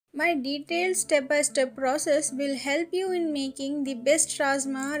My detailed step-by-step process will help you in making the best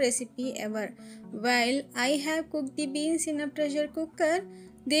Rajma recipe ever. While I have cooked the beans in a pressure cooker,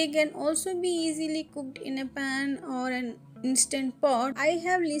 they can also be easily cooked in a pan or an instant pot. I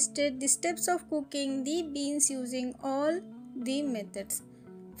have listed the steps of cooking the beans using all the methods.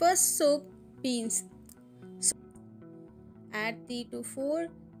 First, soak beans. Add 3 to 4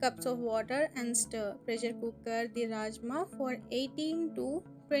 cups of water and stir. Pressure cooker the rajma for 18 to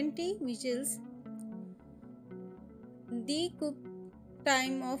 20 whistles. The cook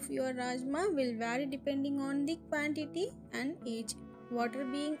time of your rajma will vary depending on the quantity and age. Water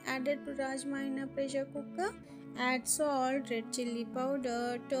being added to rajma in a pressure cooker. Add salt, red chilli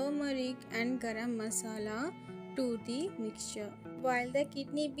powder, turmeric and garam masala to the mixture. While the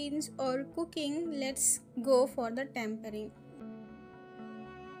kidney beans are cooking, let's go for the tempering.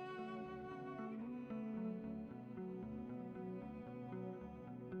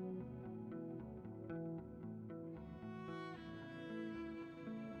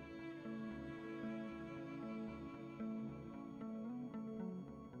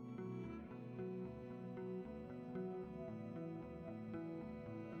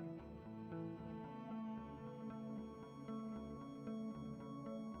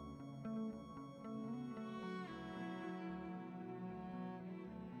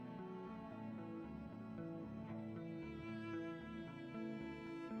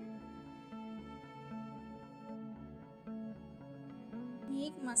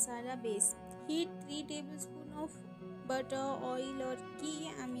 Make masala base. Heat 3 tablespoons of butter, oil or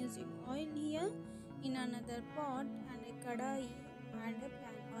ghee. I am using oil here. In another pot and a kadai, add a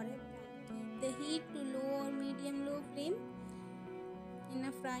pan or a pan. Keep the heat to low or medium low flame. In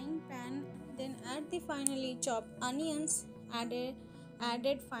a frying pan, then add the finely chopped onions.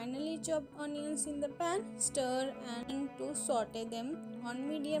 Added finely chopped onions in the pan. Stir and to saute them on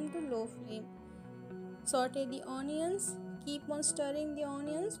medium to low flame. Saute the onions. Keep on stirring the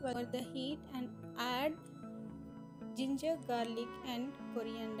onions over the heat and add ginger, garlic and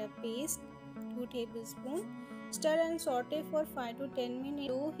coriander paste 2 tablespoons. Stir and saute for 5 to 10 minutes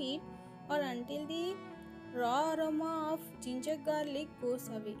low heat or until the raw aroma of ginger garlic goes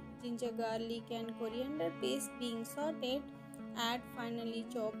away. Ginger, garlic and coriander paste being sauteed, add finely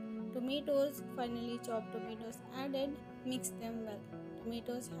chopped tomatoes. Finely chopped tomatoes added, mix them well.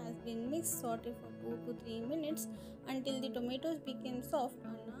 Tomatoes has been mixed, saute for 2 to 3 minutes until the tomatoes become soft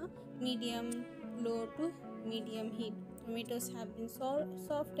on a medium low to medium heat. Tomatoes have been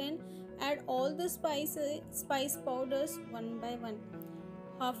softened. Add all the spice powders one by one.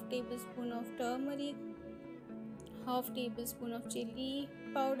 Half tablespoon of turmeric, half tablespoon of chili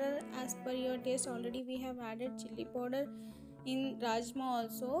powder as per your taste. Already we have added chili powder in rajma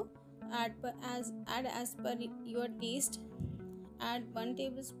also. Add as per your taste. Add 1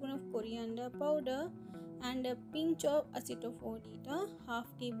 tablespoon of coriander powder and a pinch of acetophospate, half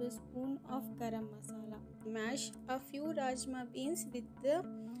tablespoon of garam masala. Mash a few rajma beans with the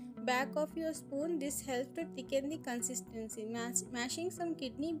back of your spoon. This helps to thicken the consistency. Mashing some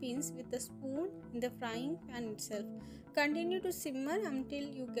kidney beans with a spoon in the frying pan itself. Continue to simmer until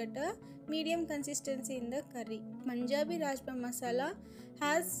you get a medium consistency in the curry. Punjabi Rajma Masala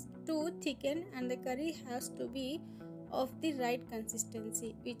has to thicken and the curry has to be of the right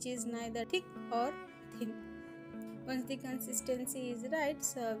consistency, which is neither thick or thin. Once the consistency is right,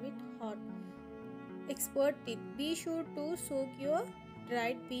 serve it hot. Expert tip: be sure to soak your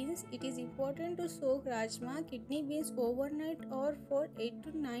dried beans. It is important to soak rajma kidney beans overnight or for 8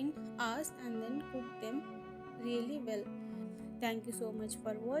 to 9 hours and then cook them really well. Thank you so much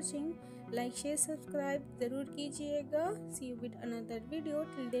for watching. Like, share, subscribe जरूर कीजिएगा. See you with another video.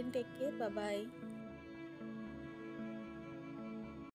 Till then, take care. Bye bye.